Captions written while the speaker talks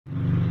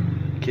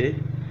Okay,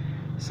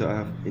 so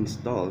I've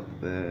installed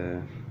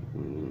the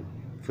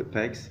foot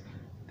pegs,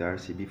 the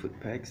RCB foot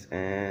pegs,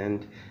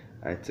 and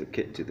I took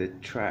it to the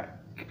track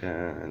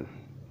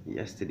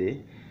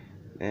yesterday,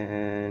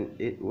 and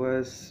it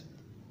was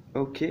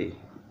okay.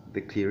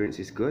 The clearance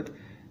is good,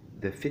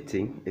 the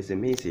fitting is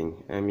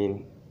amazing. I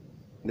mean,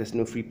 there's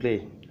no free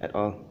play at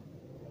all,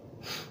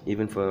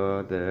 even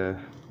for the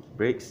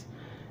brakes,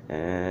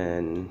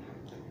 and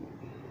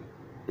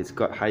it's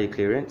got higher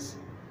clearance.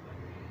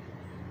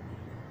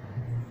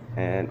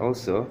 And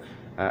also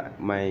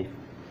my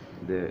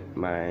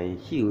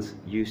heels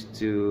used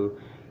to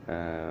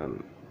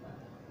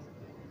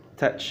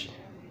touch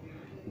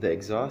the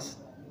exhaust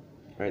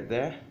right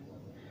there.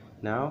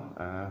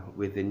 Now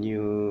with the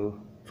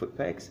new foot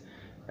pegs,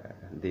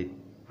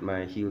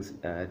 my heels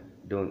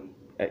don't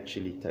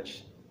actually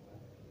touch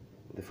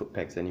the foot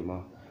pegs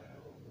anymore.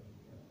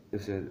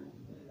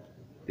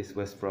 This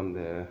was from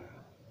the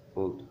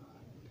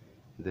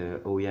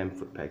OEM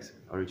foot pegs,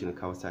 original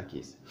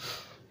Kawasaki's.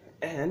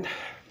 And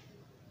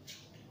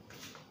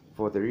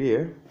for the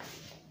rear,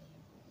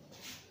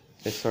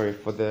 sorry,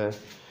 for the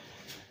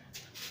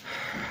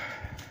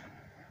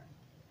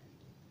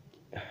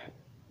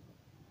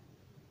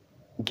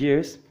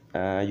gears,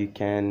 you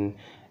can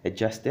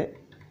adjust it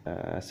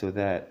so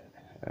that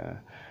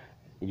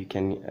you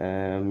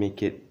can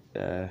make it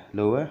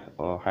lower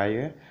or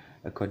higher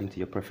according to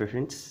your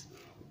preferences,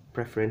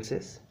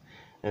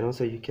 and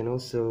also you can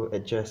also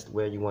adjust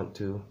where you want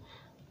to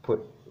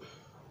put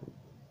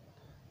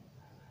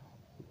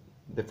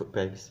the foot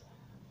pegs.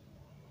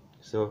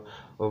 So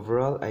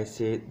overall, I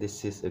say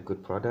this is a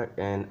good product,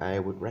 and I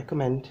would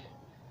recommend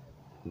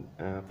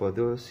for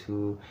those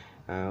who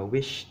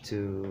wish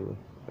to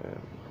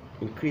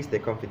increase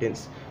their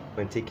confidence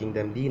when taking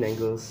them lean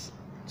angles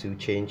to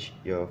change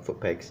your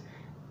foot pegs,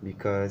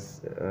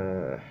 because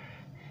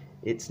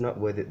it's not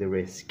worth it, the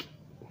risk.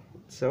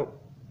 So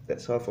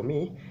that's all for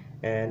me,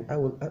 and I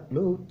will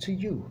upload to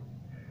you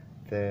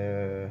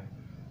the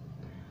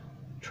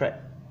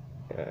track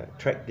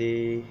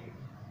day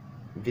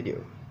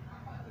video.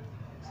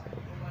 So,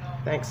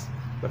 thanks,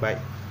 bye bye.